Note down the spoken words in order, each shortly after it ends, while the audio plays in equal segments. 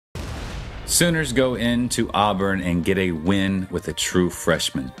Sooners go into Auburn and get a win with a true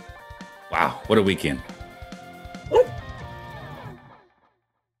freshman. Wow, what a weekend.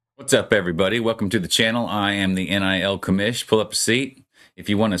 What's up, everybody? Welcome to the channel. I am the NIL commish. Pull up a seat. If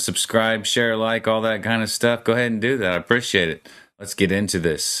you want to subscribe, share, like, all that kind of stuff, go ahead and do that. I appreciate it. Let's get into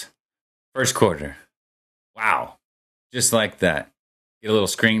this. First quarter. Wow. Just like that. Get a little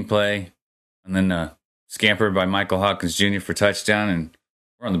screenplay, and then scamper by Michael Hawkins Jr. for touchdown, and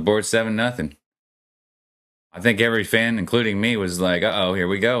we're on the board 7-0. I think every fan, including me, was like, uh-oh, here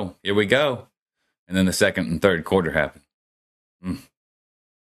we go. Here we go. And then the second and third quarter happened.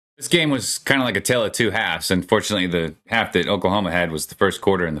 This game was kind of like a tale of two halves. Unfortunately, the half that Oklahoma had was the first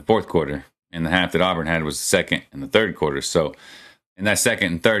quarter and the fourth quarter, and the half that Auburn had was the second and the third quarter. So in that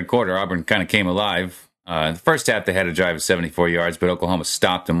second and third quarter, Auburn kind of came alive. The first half, they had a drive of 74 yards, but Oklahoma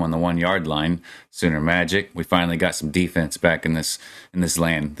stopped them on the 1-yard line. Sooner magic. We finally got some defense back in this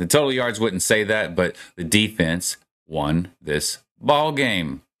land. The total yards wouldn't say that, but the defense won this ball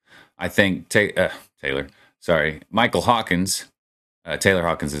game. I think Michael Hawkins. Taylor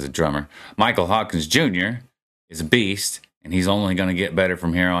Hawkins is a drummer. Michael Hawkins Jr. is a beast, and he's only going to get better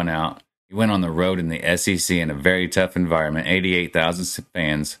from here on out. He went on the road in the SEC in a very tough environment, 88,000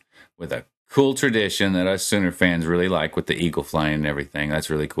 fans, with a cool tradition that us Sooner fans really like, with the eagle flying and everything. That's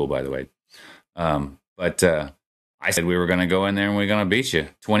really cool, by the way. But I said we were going to go in there and we are going to beat you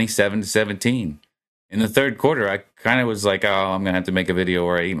 27-17. In the third quarter, I kind of was like, oh, I'm going to have to make a video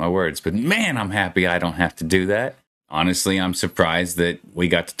where I eat my words. But man, I'm happy I don't have to do that. Honestly, I'm surprised that we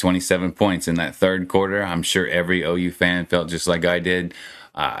got to 27 points in that third quarter. I'm sure every OU fan felt just like I did.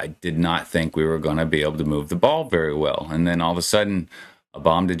 I did not think we were going to be able to move the ball very well. And then all of a sudden, a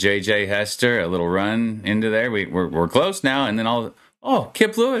bomb to J.J. Hester, a little run into there. We're close now. And then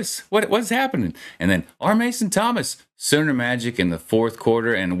Kip Lewis, what's happening? And then R. Mason Thomas, Sooner magic in the fourth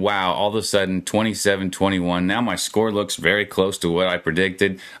quarter. And wow, all of a sudden, 27-21. Now my score looks very close to what I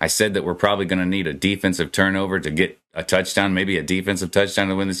predicted. I said that we're probably going to need a defensive turnover to get a touchdown, maybe a defensive touchdown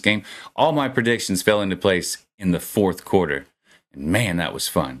to win this game. All my predictions fell into place in the fourth quarter. And man, that was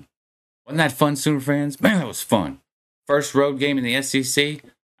fun. Wasn't that fun, Sooner fans? Man, that was fun. First road game in the SEC.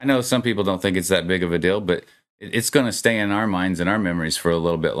 I know some people don't think it's that big of a deal, but it's going to stay in our minds and our memories for a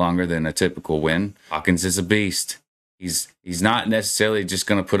little bit longer than a typical win. Hawkins is a beast. He's not necessarily just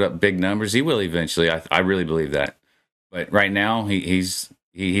going to put up big numbers. He will eventually. I really believe that. But right now, he's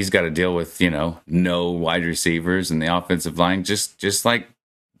got to deal with, no wide receivers and the offensive line, just like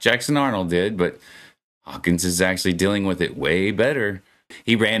Jackson Arnold did. But Hawkins is actually dealing with it way better.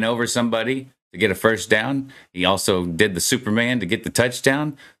 He ran over somebody to get a first down. He also did the Superman to get the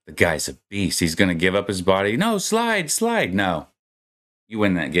touchdown. The guy's a beast. He's going to give up his body. No, slide. No. You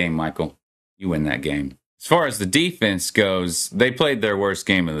win that game, Michael. You win that game. As far as the defense goes, they played their worst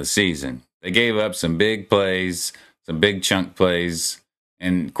game of the season. They gave up some big plays, some big chunk plays,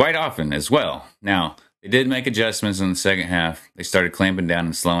 and quite often as well. Now, they did make adjustments in the second half. They started clamping down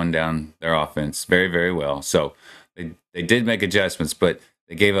and slowing down their offense very, very well. So they did make adjustments, but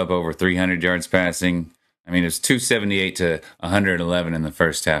they gave up over 300 yards passing. I mean, it was 278 to 111 in the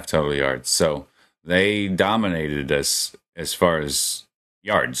first half total yards. So they dominated us as far as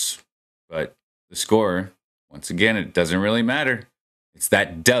yards. But the score, once again, it doesn't really matter. It's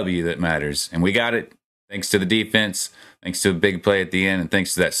that W that matters. And we got it thanks to the defense, thanks to a big play at the end, and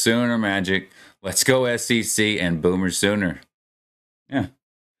thanks to that Sooner magic. Let's go SEC and Boomer Sooner. Yeah.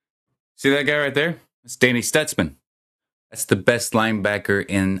 See that guy right there? That's Danny Stutzman. That's the best linebacker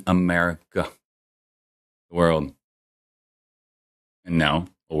in America. The world. And now,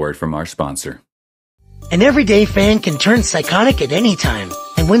 a word from our sponsor. An everyday fan can turn psychotic at any time,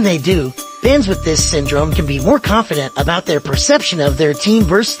 and when they do, fans with this syndrome can be more confident about their perception of their team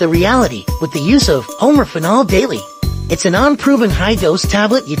versus the reality with the use of Homer Phenol Daily. It's an unproven high-dose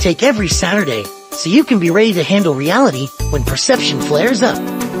tablet you take every Saturday, so you can be ready to handle reality when perception flares up.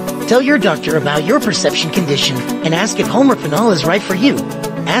 Tell your doctor about your perception condition and ask if Homer Phenol is right for you.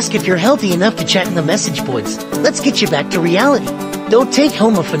 Ask if you're healthy enough to chat in the message boards. Let's get you back to reality. Don't take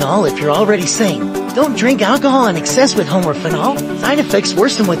Homer Phenol if you're already sane. Don't drink alcohol in excess with Homer Phenol. Side effects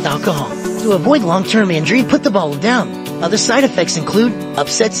worsen with alcohol. To avoid long-term injury, put the bottle down. Other side effects include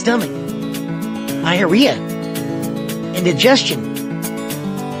upset stomach, diarrhea, indigestion,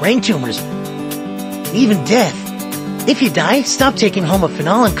 brain tumors, and even death. If you die, stop taking Homer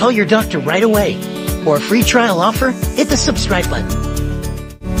Phenol and call your doctor right away. For a free trial offer, hit the subscribe button.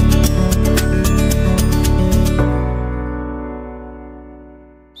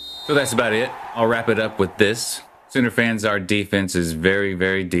 So that's about it. I'll wrap it up with this. Sooner fans, our defense is very,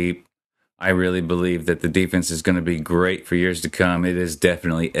 very deep. I really believe that the defense is going to be great for years to come. It is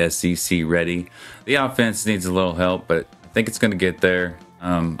definitely SEC ready. The offense needs a little help, but I think it's going to get there.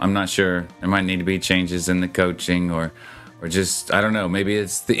 I'm not sure. There might need to be changes in the coaching or just, I don't know, maybe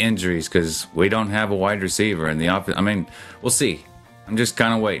it's the injuries because we don't have a wide receiver in the offense. I mean, we'll see. I'm just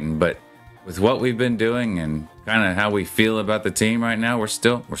kind of waiting, but with what we've been doing and kind of how we feel about the team right now, we're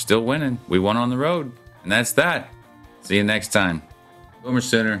still winning. We won on the road, and that's that. See you next time. Boomer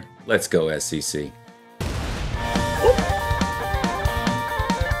Sooner, let's go SEC.